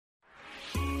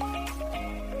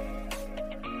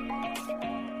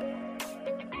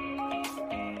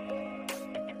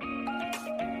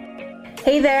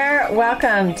Hey there,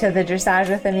 welcome to the Dressage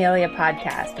with Amelia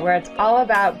podcast, where it's all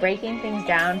about breaking things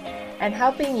down and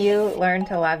helping you learn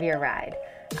to love your ride.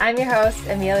 I'm your host,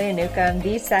 Amelia Newcomb.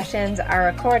 These sessions are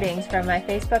recordings from my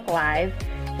Facebook Live,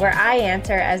 where I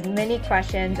answer as many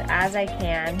questions as I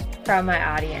can from my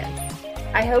audience.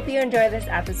 I hope you enjoy this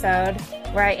episode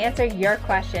where I answer your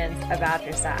questions about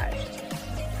dressage.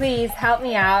 Please help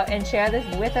me out and share this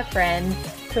with a friend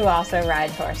who also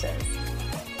rides horses.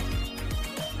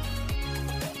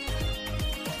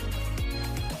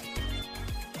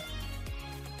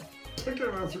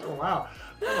 Wow,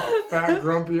 I'm a fat,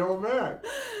 grumpy old man.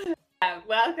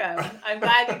 Welcome. I'm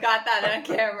glad you got that on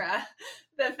camera.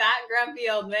 The fat, grumpy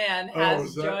old man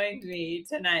has joined me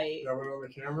tonight. That went on the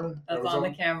camera? That's on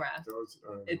the camera.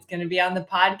 It's going to be on the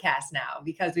podcast now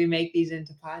because we make these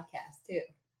into podcasts too.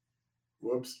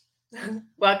 Whoops.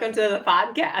 Welcome to the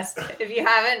podcast. If you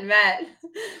haven't met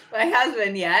my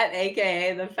husband yet,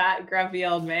 aka the fat, grumpy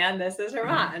old man, this is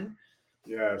Herman.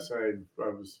 Yes, I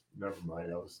was, never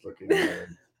mind, I was looking at it.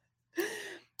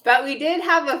 But we did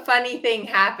have a funny thing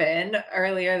happen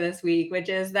earlier this week, which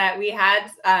is that we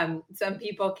had some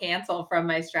people cancel from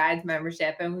my Strides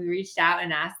membership, and we reached out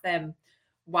and asked them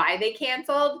why they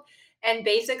canceled. And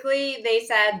basically they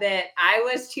said that I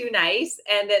was too nice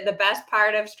and that the best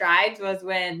part of Strides was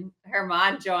when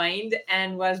Herman joined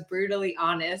and was brutally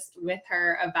honest with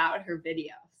her about her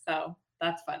video. So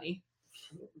that's funny.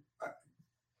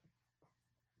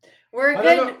 We're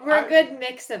a good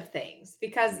mix of things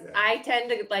because I tend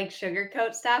to like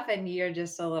sugarcoat stuff and you're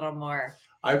just a little more.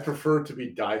 I prefer to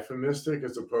be diphomistic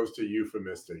as opposed to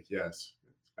euphemistic. Yes,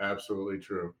 absolutely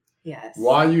true. Yes.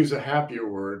 Why use a happier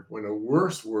word when a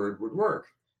worse word would work?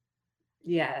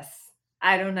 Yes.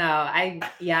 I don't know.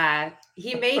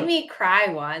 He made me cry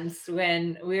once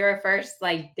when we were first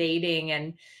like dating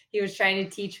and he was trying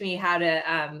to teach me how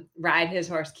to ride his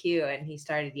horse Q and he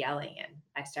started yelling and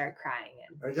I started crying.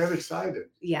 And I got excited.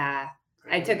 Yeah.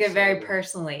 I took it very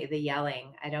personally, the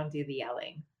yelling. I don't do the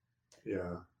yelling.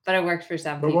 Yeah. But it worked for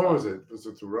some people. But what was it? Was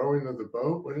it the rowing of the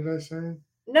boat? What did I say?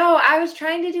 No, I was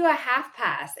trying to do a half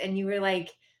pass and you were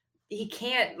like, he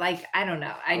can't, like, I don't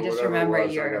know. I just remember I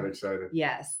got excited.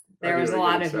 Yes. There was a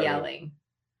lot of yelling.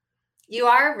 You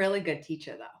are a really good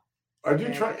teacher, though. I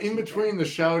do try, in between the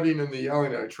shouting and the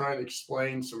yelling, I try and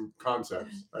explain some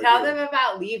concepts. Tell them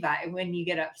about Levi when you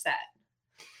get upset.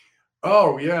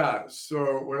 Oh, yeah.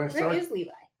 So when I start... Where is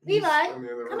Levi? Levi,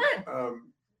 come on.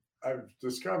 I've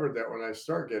discovered that when I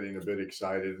start getting a bit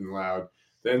excited and loud,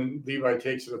 then Levi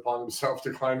takes it upon himself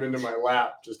to climb into my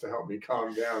lap just to help me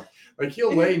calm down. Like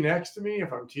he'll lay next to me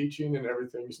if I'm teaching and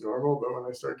everything's normal, but when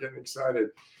I start getting excited,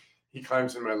 he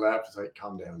climbs in my lap. It's like,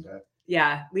 calm down, Dad.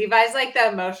 Yeah, Levi's like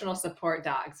the emotional support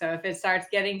dog. So if it starts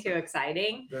getting too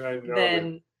exciting, then I know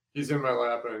that he's in my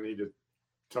lap and I need to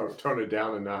tone it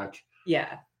down a notch.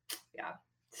 Yeah.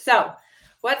 So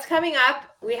what's coming up?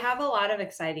 We have a lot of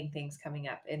exciting things coming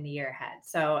up in the year ahead.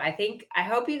 So I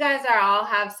hope you guys all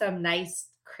have some nice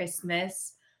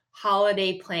Christmas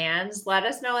holiday plans. Let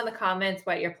us know in the comments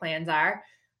what your plans are.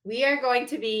 We are going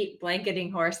to be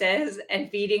blanketing horses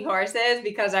and feeding horses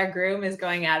because our groom is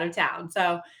going out of town.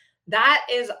 So that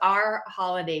is our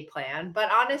holiday plan.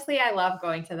 But honestly, I love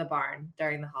going to the barn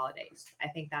during the holidays. I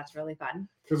think that's really fun.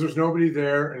 Because there's nobody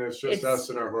there and it's just us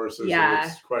and our horses. Yeah.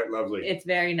 And it's quite lovely. It's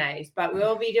very nice. But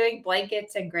we'll be doing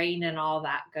blankets and grain and all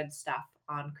that good stuff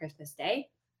on Christmas Day.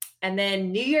 And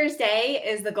then New Year's Day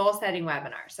is the goal setting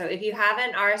webinar. So if you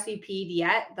haven't RSVP'd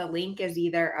yet, the link is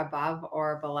either above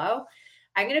or below.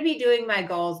 I'm going to be doing my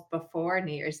goals before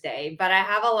New Year's Day, but I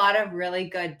have a lot of really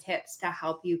good tips to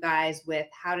help you guys with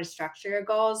how to structure your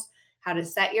goals, how to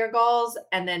set your goals,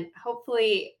 and then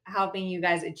hopefully helping you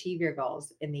guys achieve your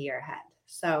goals in the year ahead.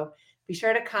 So be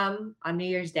sure to come on New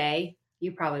Year's Day.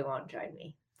 You probably won't join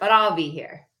me, but I'll be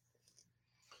here.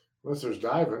 Unless there's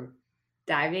diving.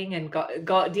 Diving and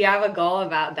go. Do you have a goal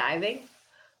about diving?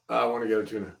 I want to get a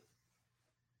tuna.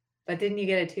 But didn't you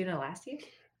get a tuna last year?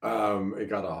 It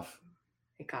got off.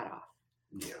 It got off.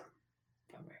 Yeah.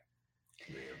 Bummer.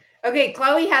 Yeah. Okay,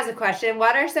 Chloe has a question.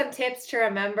 What are some tips to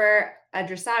remember a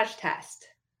dressage test?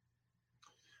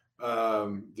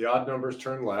 The odd numbers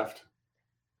turn left.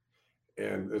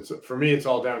 And for me, it's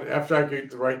all down. After I get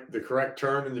the correct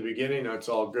turn in the beginning, that's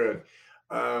all good.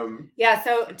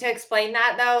 So to explain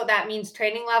that, though, that means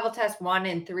training level test 1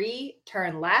 and 3,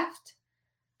 turn left.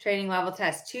 Training level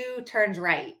test 2, turns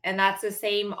right. And that's the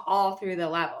same all through the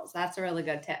levels. That's a really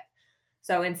good tip.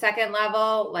 So in second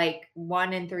level, like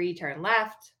 1 and 3, turn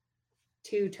left.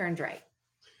 2 turns right.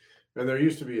 And there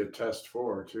used to be a test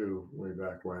 4 too, way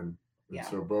back when. Yeah.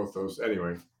 So both those,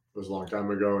 anyway, it was a long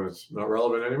time ago and it's not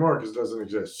relevant anymore because it doesn't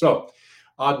exist. So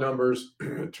odd numbers,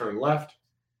 turn left.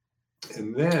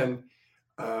 And then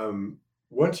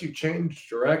once you change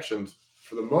directions,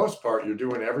 for the most part, you're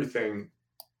doing everything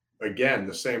again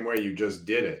the same way you just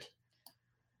did it.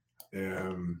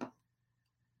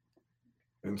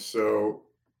 And so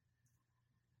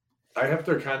I've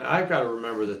got to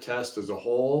remember the test as a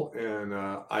whole, and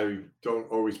I don't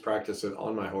always practice it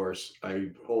on my horse. I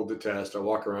hold the test. I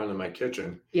walk around in my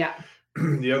kitchen. Yeah.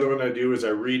 The other one I do is I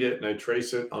read it and I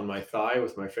trace it on my thigh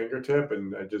with my fingertip,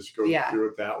 and I just go through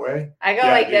it that way. I go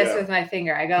like this with my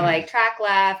finger. I go like track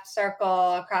left,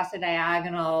 circle, across the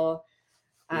diagonal.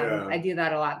 I do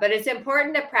that a lot, but it's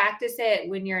important to practice it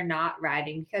when you're not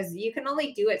riding, because you can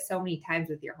only do it so many times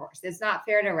with your horse. It's not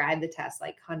fair to ride the test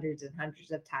like hundreds and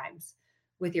hundreds of times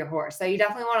with your horse. So you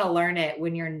definitely want to learn it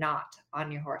when you're not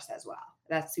on your horse as well.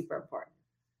 That's super important.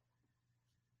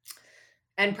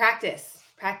 And practice.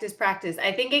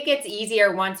 I think it gets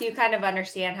easier once you kind of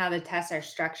understand how the tests are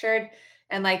structured.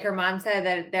 And like her mom said,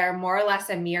 that they're more or less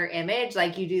a mirror image.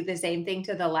 Like you do the same thing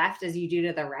to the left as you do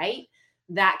to the right.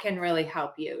 That can really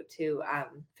help you to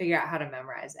figure out how to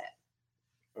memorize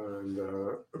it. And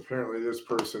apparently this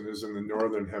person is in the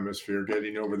Northern Hemisphere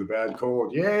getting over the bad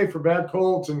cold. Yay for bad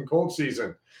colds and cold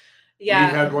season.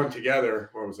 Yeah. We had one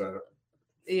together. What was that?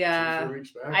 Yeah. 2-3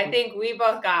 weeks back? I think we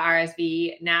both got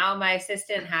RSV. Now my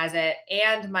assistant has it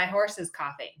and my horse is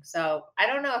coughing. So I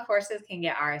don't know if horses can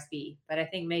get RSV, but I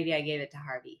think maybe I gave it to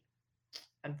Harvey,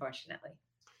 unfortunately.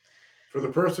 For the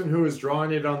person who is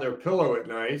drawing it on their pillow at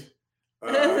night,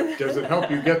 does it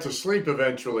help you get to sleep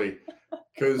eventually?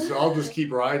 Because I'll just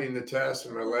keep riding the test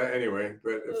and my leg anyway.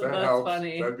 But if that helps,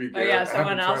 that'd be good. Oh yeah,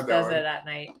 someone else does it at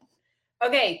night.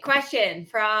 Okay, question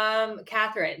from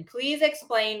Catherine. Please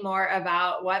explain more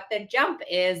about what the jump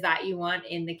is that you want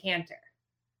in the canter.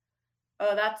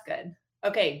 Oh, that's good.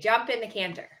 Okay, jump in the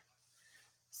canter.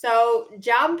 So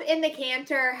jump in the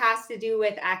canter has to do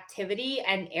with activity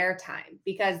and air time,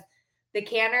 because the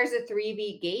canter is a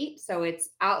 3-beat gait. So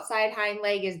it's outside hind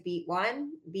leg is beat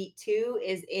 1. Beat 2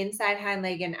 is inside hind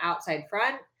leg and outside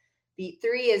front. Beat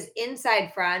 3 is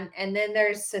inside front. And then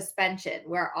there's suspension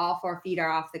where all 4 feet are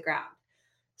off the ground.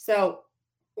 So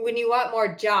when you want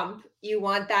more jump, you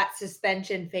want that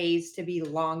suspension phase to be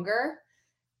longer.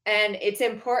 And it's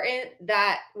important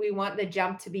that we want the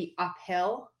jump to be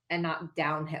uphill and not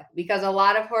downhill, because a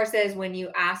lot of horses, when you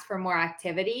ask for more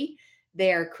activity,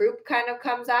 their croup kind of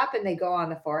comes up and they go on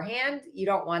the forehand. You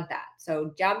don't want that.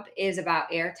 So jump is about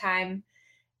air time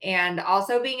and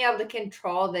also being able to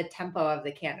control the tempo of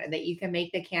the canter, that you can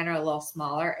make the canter a little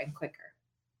smaller and quicker.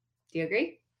 Do you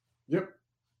agree? Yep.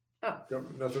 Oh.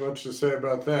 Nothing much to say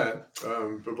about that.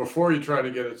 But before you try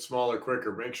to get it smaller,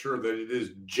 quicker, make sure that it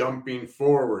is jumping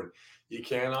forward. You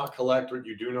cannot collect what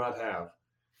you do not have.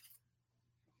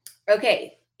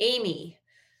 Okay, Amy.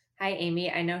 Hi,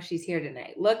 Amy. I know she's here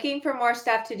tonight. Looking for more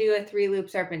stuff to do with 3-loop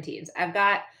serpentines. I've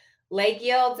got leg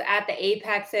yields at the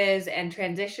apexes and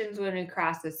transitions when we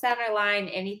cross the center line.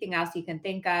 Anything else you can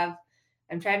think of?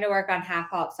 I'm trying to work on half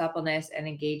halt suppleness and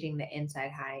engaging the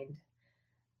inside hind,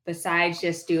 besides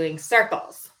just doing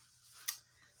circles.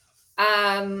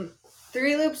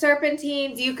 3-loop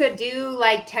serpentines, you could do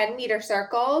like 10-meter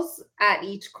circles at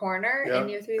each corner in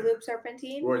your 3-loop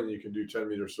serpentine. Well, and you can do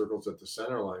 10-meter circles at the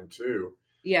center line too.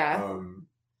 Yeah.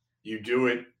 You do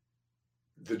it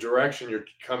the direction you're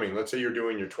coming. Let's say you're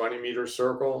doing your 20-meter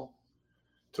circle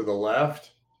to the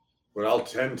left. What I'll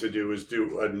tend to do is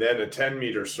do a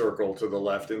 10-meter circle to the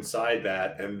left inside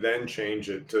that, and then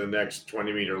change it to the next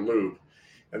 20-meter loop.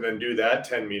 And then do that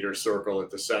 10-meter circle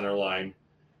at the center line,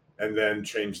 and then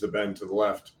change the bend to the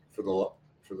left for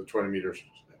the 20-meter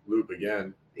loop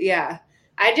again. Yeah.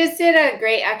 I just did a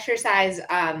great exercise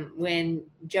when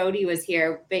Jody was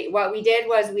here. But what we did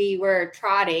was we were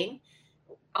trotting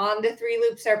on the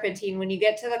 3-loop serpentine. When you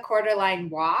get to the quarter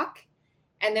line, walk.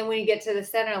 And then when you get to the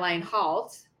center line,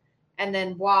 halt. And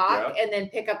then walk, and then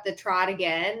pick up the trot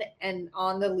again and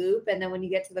on the loop. And then when you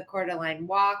get to the quarter line,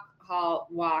 walk, halt,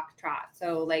 walk, trot.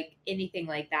 So like anything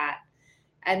like that.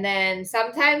 And then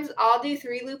sometimes I'll do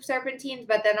 3-loop serpentines,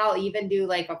 but then I'll even do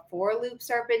like a 4-loop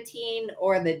serpentine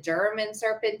or the German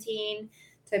serpentine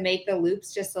to make the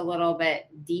loops just a little bit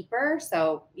deeper.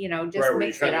 So, just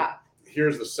mix it up.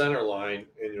 Here's the center line,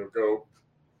 and you'll go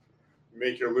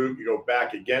make your loop, you go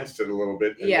back against it a little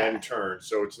bit and then turn.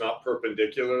 So it's not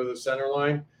perpendicular to the center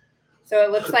line. So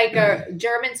it looks like a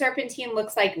German serpentine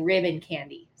looks like ribbon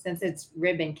candy, since it's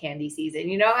ribbon candy season.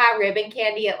 You know how ribbon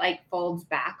candy, it like folds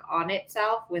back on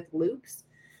itself with loops?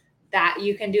 That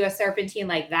you can do a serpentine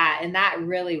like that. And that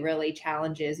really, really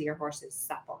challenges your horse's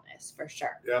suppleness for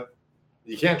sure. Yep.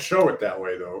 You can't show it that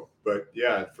way though, but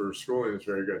yeah, for schooling, it's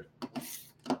very good.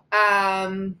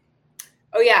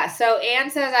 Oh yeah. So Anne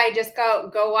says I just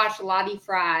go watch Lottie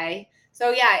Fry.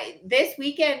 So yeah, this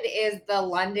weekend is the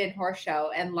London Horse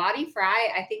Show, and Lottie Fry,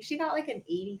 I think she got like an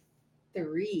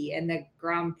 83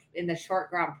 in the short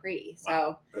Grand Prix. So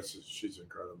wow. She's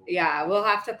incredible. Yeah, we'll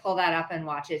have to pull that up and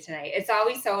watch it tonight. It's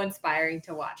always so inspiring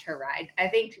to watch her ride. I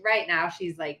think right now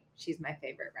she's my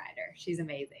favorite rider. She's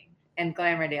amazing, and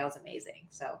Glamourdale's amazing.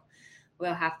 So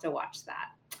we'll have to watch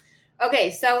that.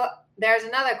 Okay, so there's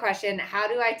another question. How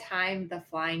do I time the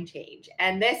flying change?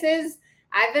 And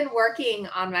I've been working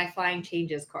on my flying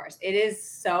changes course. It is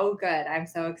so good. I'm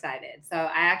so excited. So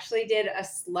I actually did a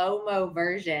slow-mo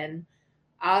version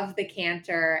of the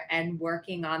canter and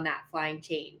working on that flying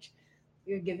change.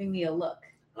 You're giving me a look.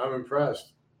 I'm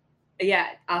impressed.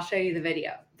 Yeah, I'll show you the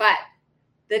video. But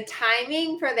the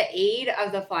timing for the aid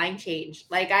of the flying change,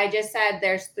 like I just said,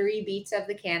 there's 3 beats of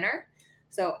the canter.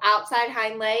 So outside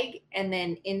hind leg, and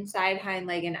then inside hind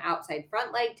leg and outside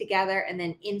front leg together, and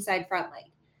then inside front leg.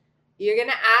 You're going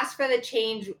to ask for the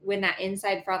change when that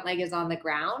inside front leg is on the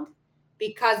ground,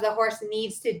 because the horse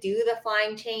needs to do the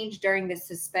flying change during the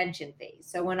suspension phase.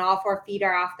 So when all 4 feet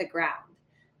are off the ground,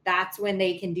 that's when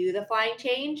they can do the flying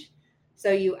change.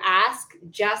 So you ask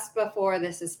just before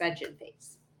the suspension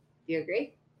phase. Do you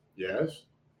agree? Yes.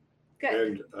 Good.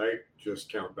 And I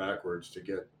just count backwards to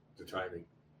get the timing.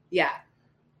 Yeah.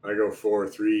 I go 4,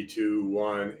 3, 2,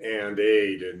 1, and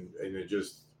aid, and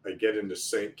I get into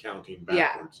sync counting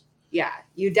backwards. Yeah.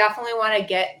 You definitely want to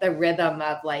get the rhythm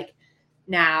of like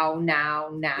now,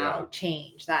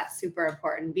 change. That's super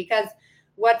important, because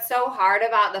what's so hard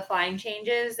about the flying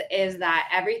changes is that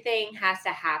everything has to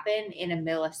happen in a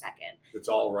millisecond. It's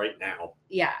all right now.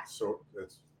 Yeah. So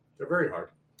they're very hard.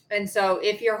 And so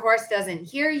if your horse doesn't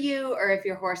hear you, or if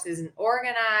your horse isn't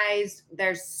organized,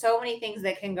 there's so many things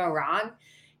that can go wrong.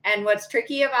 And what's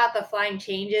tricky about the flying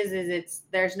changes is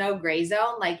there's no gray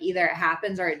zone. Like either it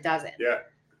happens or it doesn't. Yeah.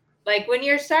 Like when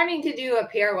you're starting to do a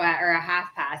pirouette or a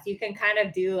half pass, you can kind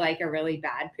of do like a really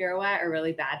bad pirouette or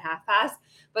really bad half pass.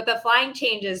 But the flying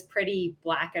change is pretty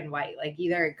black and white. Like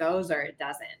either it goes or it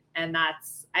doesn't. And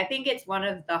I think it's one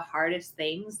of the hardest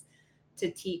things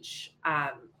to teach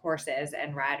horses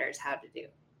and riders how to do,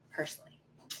 personally.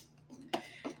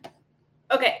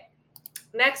 Okay.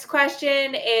 Next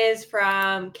question is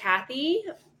from Kathy.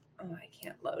 Oh, I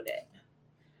can't load it.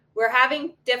 We're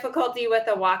having difficulty with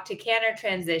the walk to canter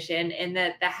transition in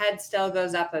that the head still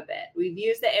goes up a bit. We've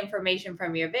used the information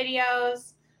from your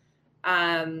videos.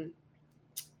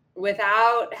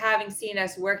 Without having seen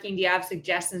us working, do you have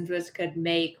suggestions which could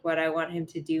make what I want him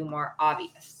to do more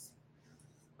obvious?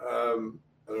 I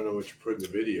don't know what you put in the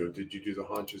video. Did you do the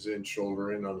haunches in,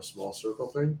 shoulder in on a small circle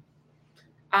thing?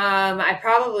 I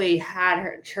probably had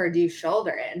her do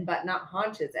shoulder in, but not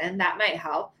haunches in. That might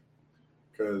help.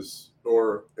 I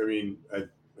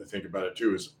think about it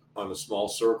too, is on a small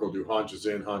circle, do haunches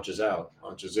in, haunches out,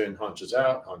 haunches in, haunches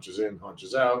out, haunches in,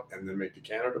 haunches out, and then make the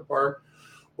canter depart,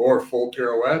 or full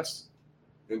pirouettes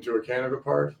into a canter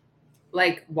depart.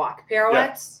 Like walk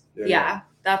pirouettes? Yeah,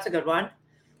 that's a good one.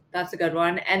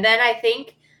 And then I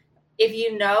think if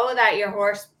you know that your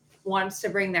horse wants to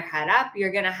bring their head up,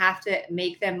 you're going to have to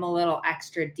make them a little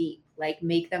extra deep, like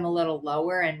make them a little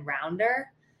lower and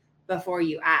rounder before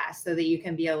you ask, so that you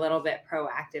can be a little bit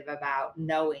proactive about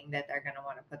knowing that they're going to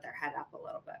want to put their head up a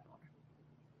little bit more.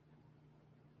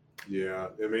 Yeah,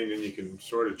 and you can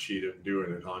sort of cheat at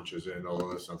doing it haunches in, although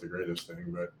that's not the greatest thing,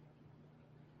 but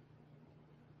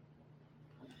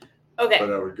okay.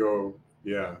 But I would go,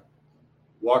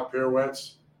 walk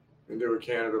pirouettes into a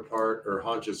canter depart, or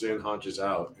haunches in, haunches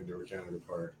out into a canter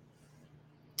depart.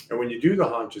 And when you do the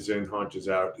haunches in, haunches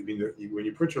out, when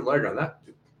you put your leg on that,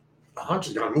 the haunch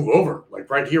is going to move over, like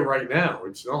right here, right now.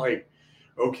 It's not like,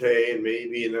 okay, and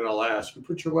maybe, and then I'll ask. You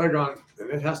put your leg on, and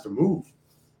it has to move.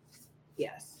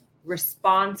 Yes.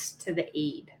 Response to the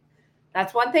aid.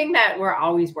 That's one thing that we're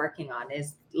always working on,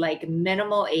 is like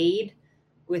minimal aid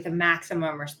with a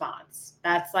maximum response.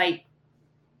 That's like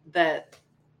we're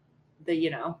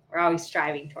always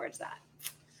striving towards that.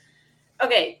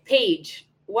 Okay, Paige,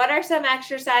 what are some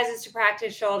exercises to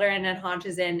practice shoulder in and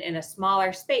haunches in a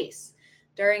smaller space?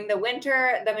 During the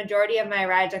winter, the majority of my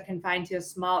rides are confined to a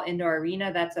small indoor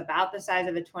arena that's about the size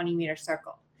of a 20-meter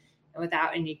circle and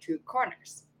without any true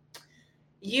corners.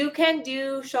 You can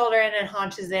do shoulder in and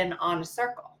haunches in on a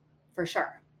circle, for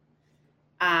sure.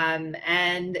 And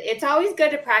it's always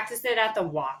good to practice it at the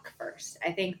walk first.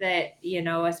 I think that,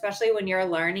 especially when you're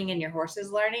learning and your horse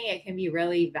is learning, it can be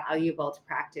really valuable to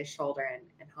practice shoulder in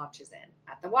and haunches in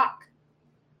at the walk.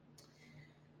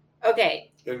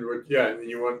 Okay. And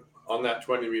you want on that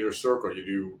 20-meter circle, you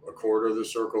do a quarter of the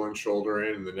circle and shoulder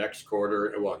in, and the next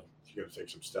quarter, well, you got to take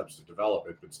some steps to develop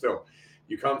it, but still,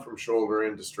 you come from shoulder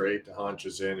in to straight to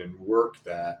haunches in and work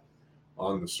that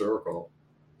on the circle.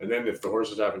 And then if the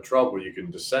horse is having trouble, you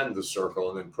can descend the circle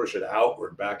and then push it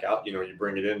outward, back out. You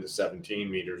bring it into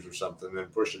 17 meters or something, then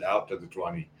push it out to the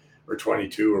 20 or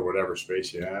 22 or whatever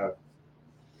space you have.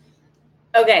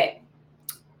 Okay.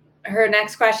 Her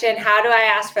next question, how do I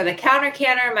ask for the counter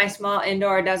canter? My small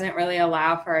indoor doesn't really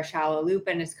allow for a shallow loop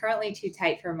and is currently too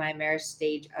tight for my mare's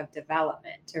stage of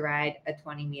development to ride a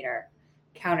 20-meter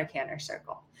counter canter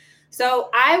circle. So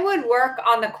I would work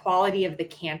on the quality of the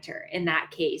canter in that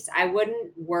case. I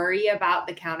wouldn't worry about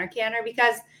the counter canter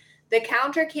because the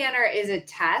counter canter is a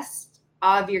test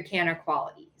of your canter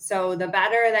quality. So the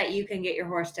better that you can get your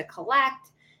horse to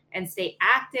collect and stay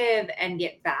active and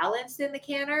get balanced in the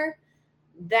canter,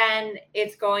 then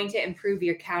it's going to improve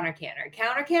your counter canter.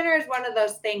 Counter canter is one of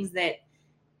those things that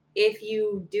if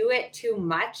you do it too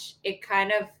much,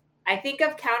 I think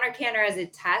of counter canter as a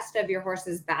test of your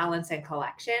horse's balance and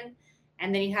collection.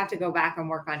 And then you have to go back and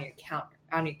work on your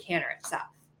canter itself.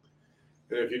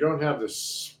 And if you don't have the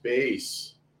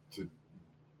space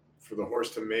for the horse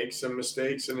to make some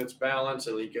mistakes in its balance,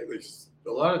 and you get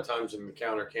a lot of times in the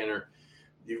counter canter,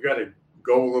 you've got to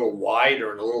go a little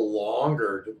wider and a little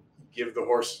longer to give the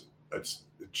horse a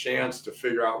chance to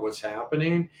figure out what's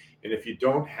happening. And if you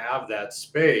don't have that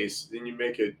space, then you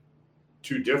make it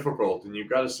too difficult, and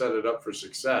you've got to set it up for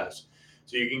success.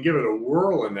 So you can give it a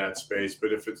whirl in that space,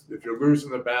 but if you're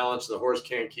losing the balance and the horse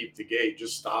can't keep the gait,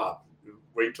 just stop.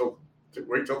 Wait till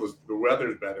the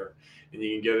weather's better, and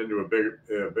you can get into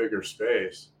a bigger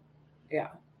space. Yeah.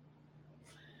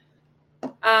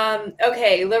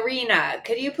 Okay, Lorena,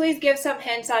 could you please give some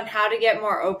hints on how to get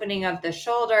more opening of the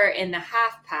shoulder in the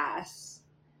half pass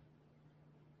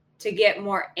to get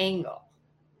more angle?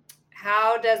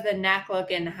 How does the neck look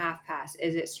in the half pass?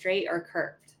 Is it straight or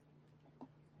curved?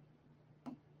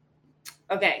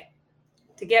 Okay,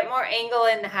 to get more angle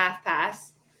in the half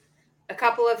pass, a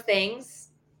couple of things.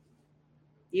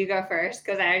 You go first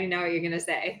because I already know what you're going to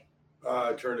say.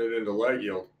 Turn it into leg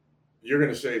yield. You're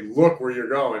going to say, look where you're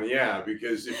going. Yeah,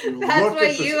 because if you That's look what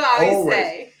at you always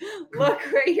say. Look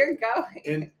where you're going.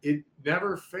 And it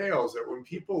never fails that when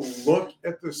people look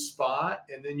at the spot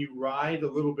and then you ride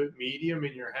a little bit medium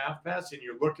in your half pass and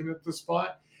you're looking at the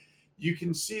spot, you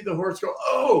can see the horse go,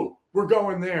 oh, we're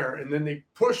going there. And then they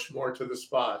push more to the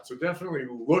spot. So definitely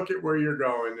look at where you're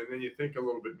going. And then you think a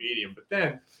little bit medium. But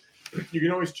then you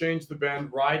can always change the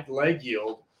bend, ride leg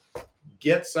yield,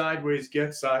 get sideways,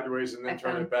 and then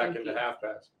turn it back into half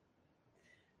pass.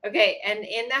 Okay. And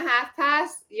in the half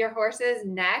pass, your horse's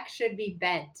neck should be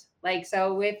bent.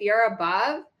 So if you're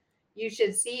above, you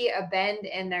should see a bend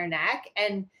in their neck,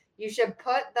 and you should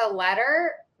put the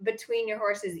letter between your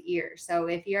horse's ears. So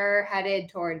if you're headed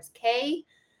towards K,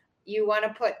 you want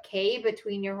to put K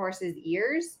between your horse's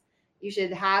ears. You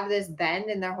should have this bend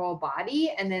in their whole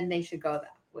body, and then they should go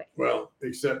that way. Well,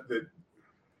 except that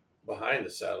behind the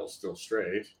saddle's still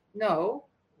straight. No,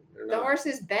 the horse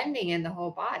is bending in the whole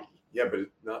body. Yeah, but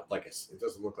it's not it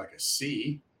doesn't look like a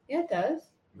C. Yeah, it does.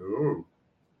 No.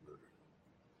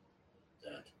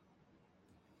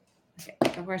 Okay,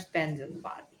 the horse bends in the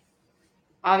body.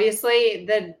 Obviously,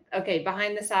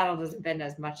 behind the saddle doesn't bend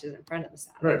as much as in front of the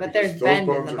saddle, right, but there's bend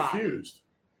in the body. Fused.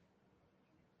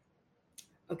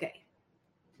 Okay.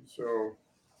 So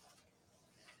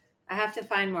I have to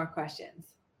find more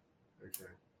questions.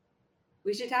 Okay.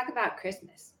 We should talk about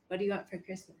Christmas. What do you want for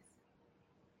Christmas?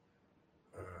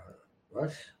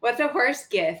 What? What's a horse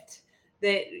gift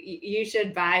that you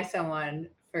should buy someone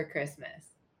for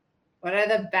Christmas? What are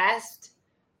the best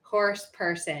horse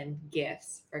person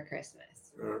gifts for Christmas?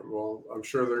 Well, I'm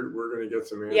sure we're going to get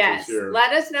some answers here. Yes.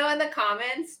 Let us know in the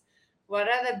comments what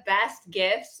are the best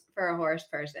gifts for a horse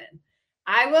person.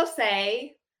 I will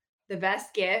say the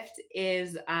best gift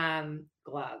is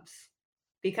gloves,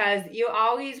 because you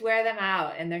always wear them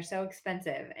out and they're so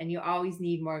expensive and you always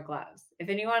need more gloves. If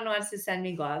anyone wants to send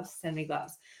me gloves, send me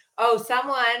gloves. Oh,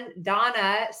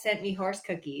 Donna sent me horse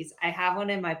cookies. I have one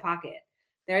in my pocket.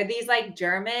 They're these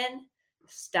German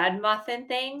stud muffin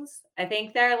things. I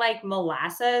think they're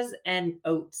molasses and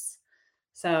oats.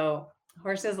 So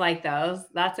horses like those.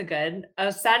 That's a good. Oh,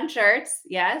 sun shirts.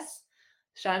 Yes.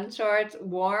 Sun shorts,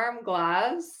 warm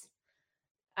gloves.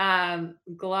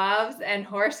 Gloves and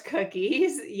horse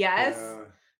cookies. Yes.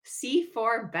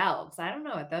 C4 belts. I don't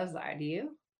know what those are. Do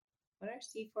you? What are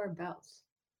C4 belts?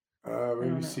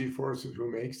 Maybe C4 is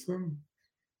who makes them.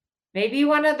 Maybe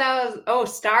one of those. Oh,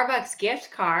 Starbucks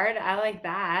gift card. I like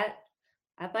that.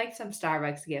 I'd like some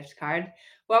Starbucks gift card.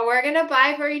 What we're going to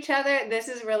buy for each other, this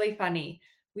is really funny.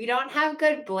 We don't have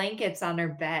good blankets on our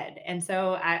bed. And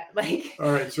so I like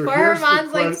All right, so poor here's the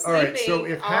Herman's like question. All right, so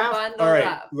sleeping if all half, all bundled right,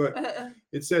 up. look,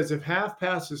 it says if half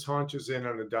passes haunches in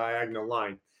on a diagonal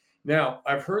line. Now,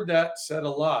 I've heard that said a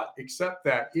lot, except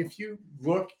that if you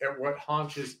look at what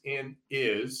haunches in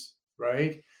is,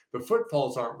 right, the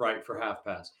footfalls aren't right for half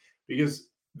pass because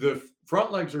the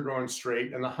front legs are going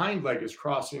straight and the hind leg is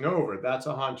crossing over. That's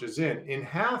a haunches in. In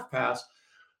half pass,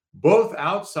 both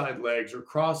outside legs are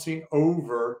crossing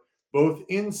over both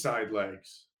inside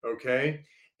legs. Okay.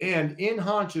 And in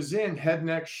haunches in, head,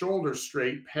 neck, shoulders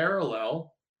straight,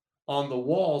 parallel on the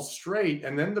wall straight.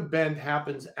 And then the bend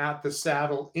happens at the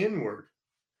saddle inward.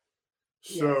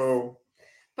 So,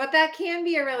 but that can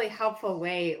be a really helpful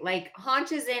way. Like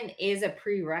haunches in is a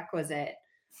prerequisite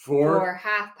for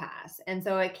half pass. And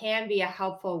so it can be a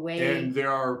helpful way. And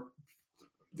there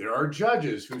are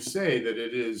judges who say that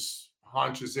it is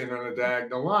haunches in on a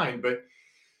diagonal line, but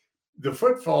the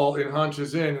footfall in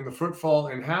haunches in and the footfall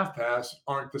in half pass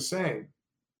aren't the same.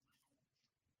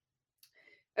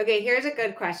 Okay, here's a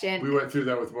good question. We went through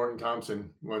that with Morton Thompson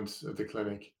once at the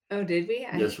clinic. Oh, did we?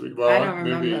 Yes, I well, don't maybe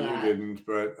remember you that. didn't,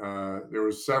 but there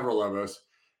was several of us.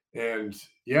 And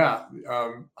yeah,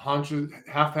 haunches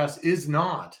half pass is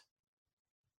not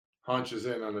haunches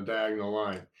in on a diagonal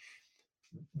line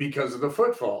because of the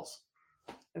footfalls.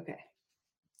 Okay.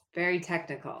 Very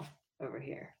technical over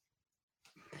here.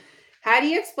 How do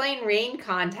you explain rein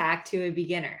contact to a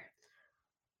beginner?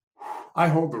 I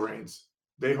hold the reins.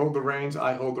 They hold the reins,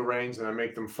 I hold the reins, and I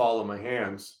make them follow my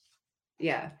hands.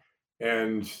 Yeah.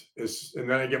 And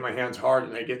then I get my hands hard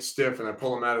and I get stiff and I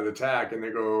pull them out of the tack and they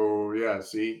go, yeah,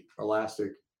 see,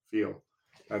 elastic feel.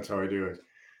 That's how I do it.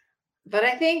 But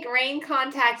I think rein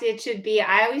contact, it should be,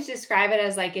 I always describe it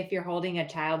as like if you're holding a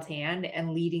child's hand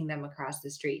and leading them across the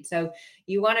street. So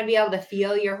you want to be able to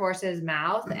feel your horse's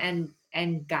mouth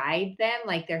and guide them.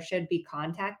 Like there should be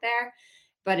contact there,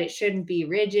 but it shouldn't be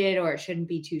rigid or it shouldn't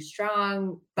be too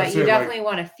strong. But you definitely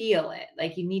want to feel it.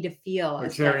 Like you need to feel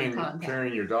like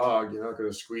carrying your dog. You're not going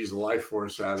to squeeze the life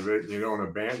force out of it, and you don't want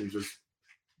to band. You just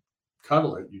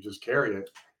cuddle it. You just carry it.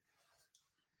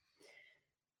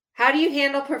 How do you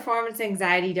handle performance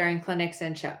anxiety during clinics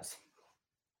and shows?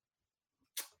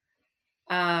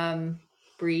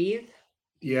 Breathe.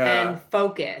 Yeah. And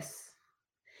focus.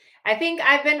 I think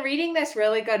I've been reading this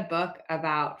really good book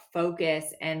about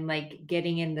focus and like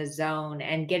getting in the zone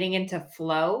and getting into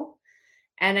flow.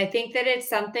 And I think that it's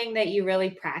something that you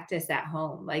really practice at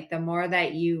home. Like the more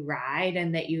that you ride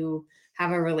and that you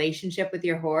have a relationship with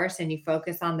your horse and you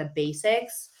focus on the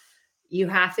basics, you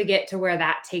have to get to where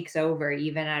that takes over,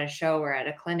 even at a show or at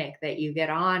a clinic, that you get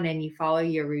on and you follow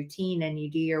your routine and you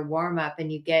do your warm up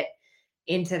and you get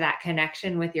into that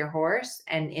connection with your horse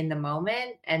and in the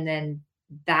moment. And then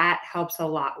that helps a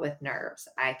lot with nerves,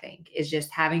 I think, is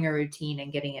just having a routine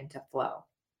and getting into flow.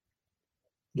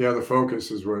 Yeah, the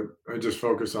focus is what I just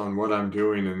focus on what I'm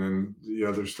doing, and then the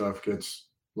other stuff gets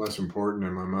less important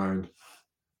in my mind.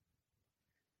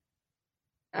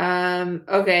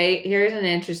 Okay, here's an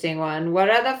interesting one. What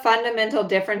are the fundamental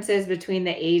differences between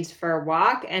the aids for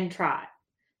walk and trot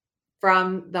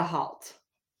from the halt?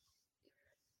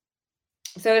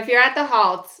 So if you're at the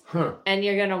halt and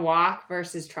you're going to walk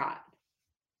versus trot.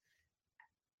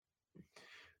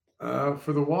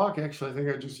 For the walk, actually, I think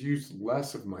I just use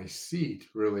less of my seat,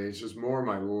 really. It's just more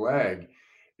my leg.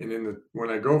 And when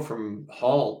I go from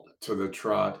halt to the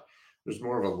trot, there's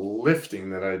more of a lifting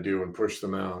that I do and push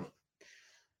them out.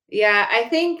 Yeah, I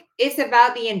think it's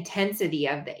about the intensity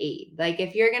of the aid. Like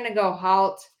if you're going to go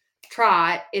halt,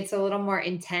 trot, it's a little more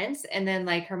intense. And then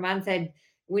like Herman said,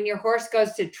 when your horse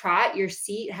goes to trot, your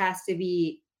seat has to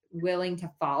be willing to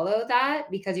follow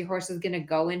that because your horse is going to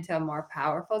go into a more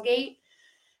powerful gait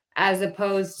as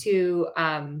opposed to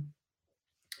when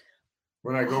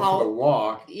I go for the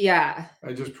walk, yeah,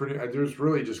 I just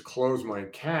really just close my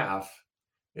calf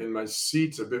and my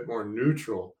seat's a bit more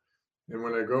neutral. And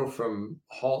when I go from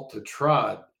halt to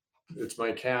trot, it's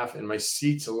my calf and my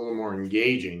seat's a little more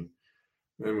engaging.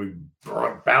 And we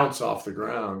bounce off the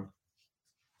ground.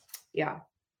 Yeah.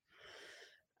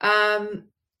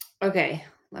 Okay,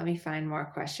 let me find more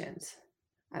questions.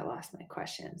 I lost my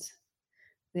questions.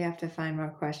 We have to find more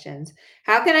questions.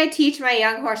 How can I teach my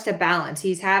young horse to balance?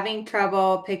 He's having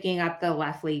trouble picking up the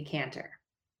left lead canter.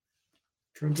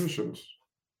 Transitions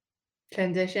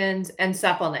and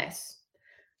suppleness.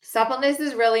 Suppleness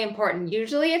is really important.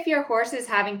 Usually if your horse is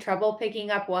having trouble picking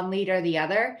up one lead or the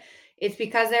other, it's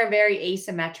because they're very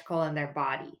asymmetrical in their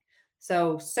body.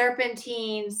 So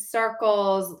serpentines,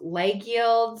 circles, leg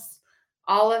yields,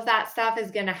 all of that stuff is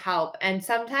going to help. And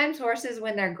sometimes horses,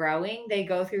 when they're growing, they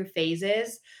go through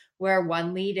phases where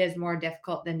one lead is more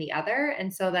difficult than the other.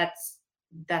 And so that's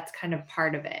kind of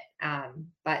part of it.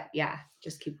 But yeah,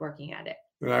 just keep working at it.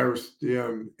 And I was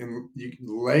in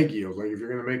leg yield. Like if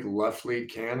you're going to make left lead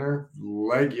canter,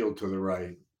 leg yield to the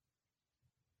right.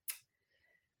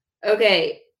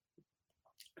 Okay.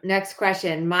 Next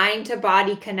question. Mind to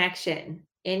body connection.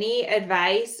 Any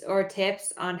advice or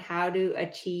tips on how to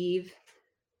achieve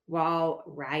while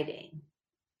riding?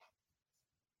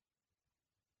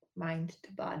 Mind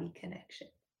to body connection.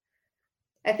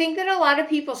 I think that a lot of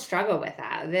people struggle with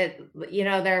that,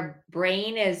 their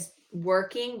brain is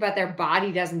working, but their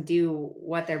body doesn't do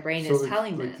what their brain is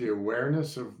telling them. Like the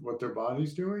awareness of what their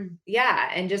body's doing?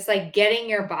 Yeah. And just like getting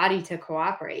your body to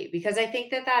cooperate, because I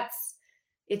think that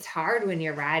it's hard when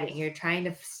you're riding. You're trying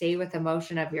to stay with the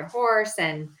motion of your horse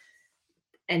and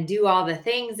do all the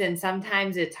things. And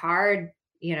sometimes it's hard,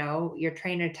 your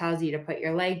trainer tells you to put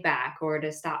your leg back or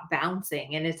to stop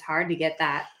bouncing. And it's hard to get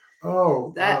that.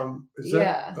 Oh, is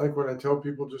that like when I tell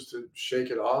people just to shake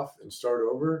it off and start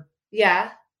over?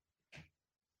 Yeah.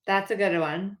 That's a good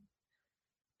one.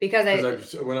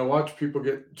 Because when I watch people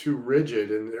get too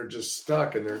rigid and they're just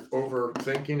stuck and they're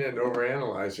overthinking it and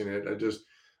overanalyzing it, I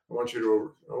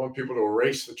want people to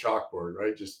erase the chalkboard,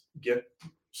 right? Just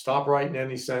stop writing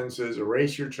any sentences,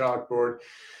 erase your chalkboard,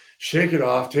 shake it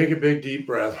off, take a big deep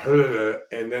breath,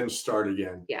 and then start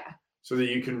again. Yeah. So that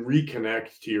you can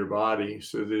reconnect to your body,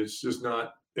 so that it's just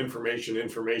not information,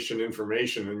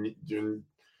 and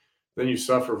then you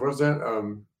suffer. What's that?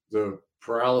 The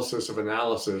paralysis of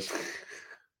analysis.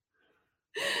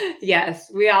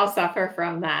 Yes, we all suffer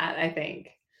from that, I think.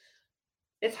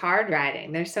 It's hard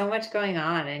riding. There's so much going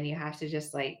on and you have to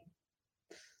just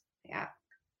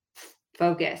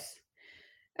focus.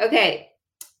 Okay.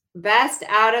 Best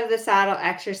out of the saddle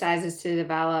exercises to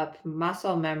develop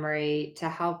muscle memory to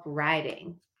help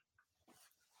riding.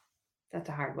 That's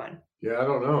a hard one. Yeah, I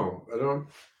don't know.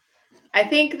 I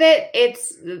think that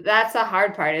that's the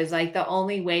hard part, is like the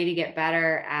only way to get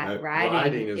better at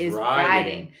riding is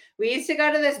riding. We used to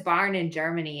go to this barn in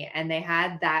Germany and they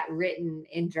had that written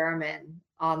in German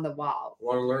on the wall.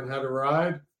 Want to learn how to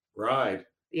ride? Ride.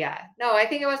 Yeah. No, I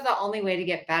think it was the only way to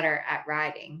get better at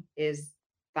riding is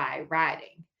by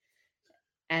riding.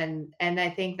 And I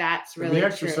think that's really the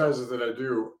exercises that I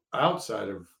do outside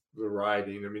of the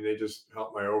riding, I mean, they just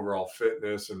help my overall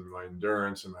fitness and my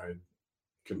endurance and my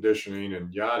conditioning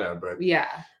and yada, but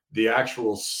yeah, the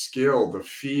actual skill, the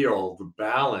feel, the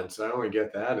balance, I only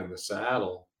get that in the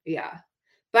saddle. Yeah.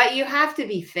 But you have to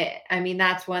be fit. I mean,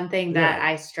 that's one thing that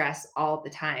I stress all the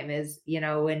time is,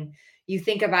 when you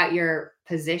think about your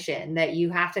position, that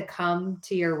you have to come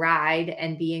to your ride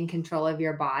and be in control of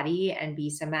your body and be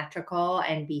symmetrical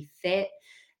and be fit.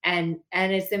 And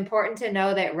it's important to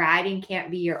know that riding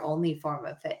can't be your only form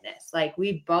of fitness. Like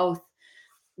we both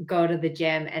go to the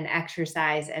gym and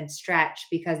exercise and stretch,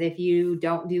 because if you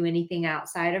don't do anything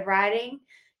outside of riding,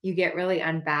 you get really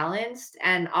unbalanced.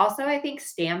 And also I think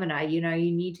stamina, you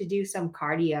need to do some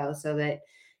cardio so that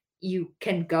you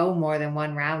can go more than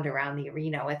one round around the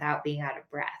arena without being out of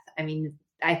breath. I mean,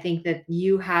 I think that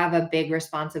you have a big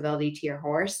responsibility to your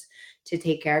horse to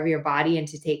take care of your body and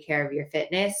to take care of your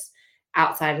fitness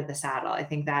outside of the saddle. I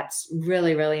think that's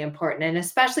really, really important. And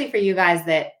especially for you guys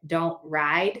that don't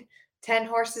ride 10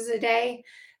 horses a day,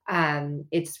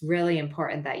 it's really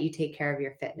important that you take care of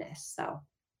your fitness. So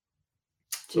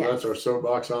That's our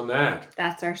soapbox on that.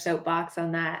 That's our soapbox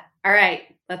on that. All right,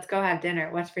 let's go have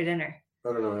dinner. What's for dinner?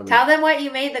 I don't know. Tell them what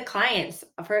you made the clients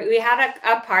for. We had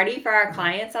a party for our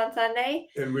clients on Sunday.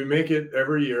 And we make it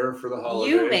every year for the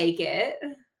holidays. You make it.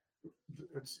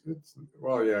 It's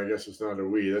well, yeah, I guess it's not a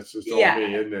we. That's just all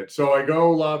me, isn't it? So I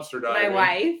go lobster diving. My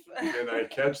wife. And I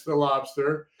catch the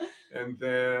lobster. And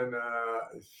then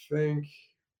I think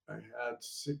I had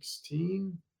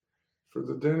 16 for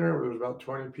the dinner. There was about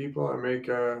 20 people. I make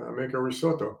a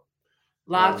risotto.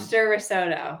 Lobster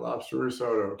risotto. Lobster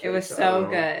risotto. It was so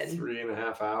good.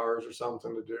 3.5 hours or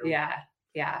something to do. Yeah,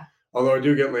 yeah. Although I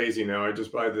do get lazy now. I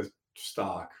just buy the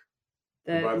stock.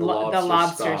 The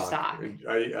lobster stock.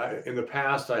 I in the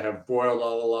past I have boiled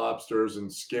all the lobsters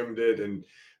and skimmed it and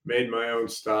made my own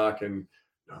stock, and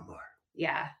no more.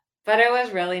 Yeah. But it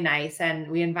was really nice. And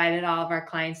we invited all of our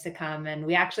clients to come, and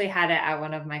we actually had it at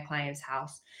one of my clients'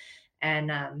 house.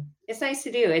 And it's nice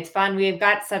to do. It's fun. We've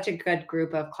got such a good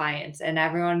group of clients and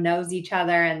everyone knows each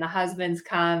other, and the husbands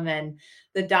come, and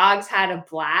the dogs had a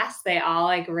blast. They all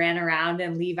like ran around,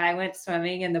 and Levi went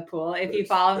swimming in the pool. If you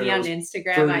follow me on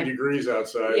Instagram, 30 degrees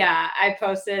outside. Yeah, I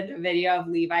posted a video of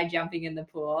Levi jumping in the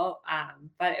pool.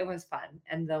 But it was fun,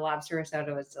 and the lobster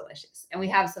risotto was delicious. And we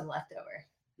have some left over.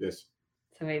 Yes.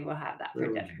 So maybe we'll have that for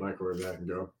dinner. Microwave that and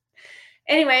go.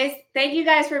 Anyways, thank you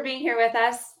guys for being here with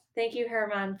us. Thank you,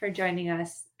 Herman, for joining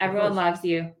us. Everyone loves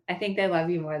you. I think they love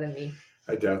you more than me.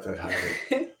 I doubt that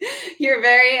highly. You're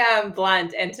very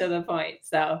blunt and to the point.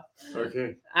 So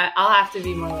okay, I'll have to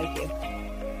be more like you.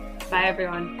 Bye,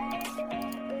 everyone.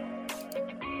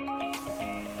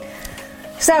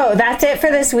 So that's it for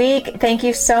this week. Thank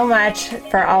you so much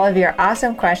for all of your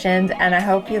awesome questions, and I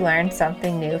hope you learned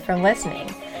something new from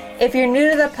listening. If you're new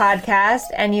to the podcast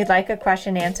and you'd like a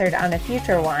question answered on a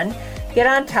future one, get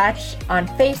on touch on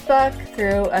Facebook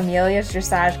through Amelia's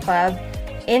Dressage Club,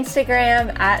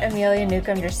 Instagram at Amelia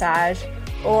Newcomb Dressage,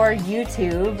 or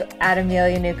YouTube at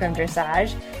Amelia Newcomb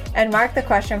Dressage, and mark the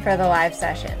question for the live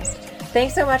sessions.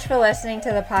 Thanks so much for listening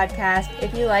to the podcast.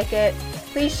 If you like it,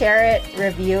 please share it,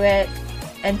 review it,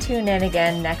 and tune in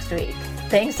again next week.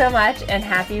 Thanks so much, and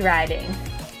happy riding.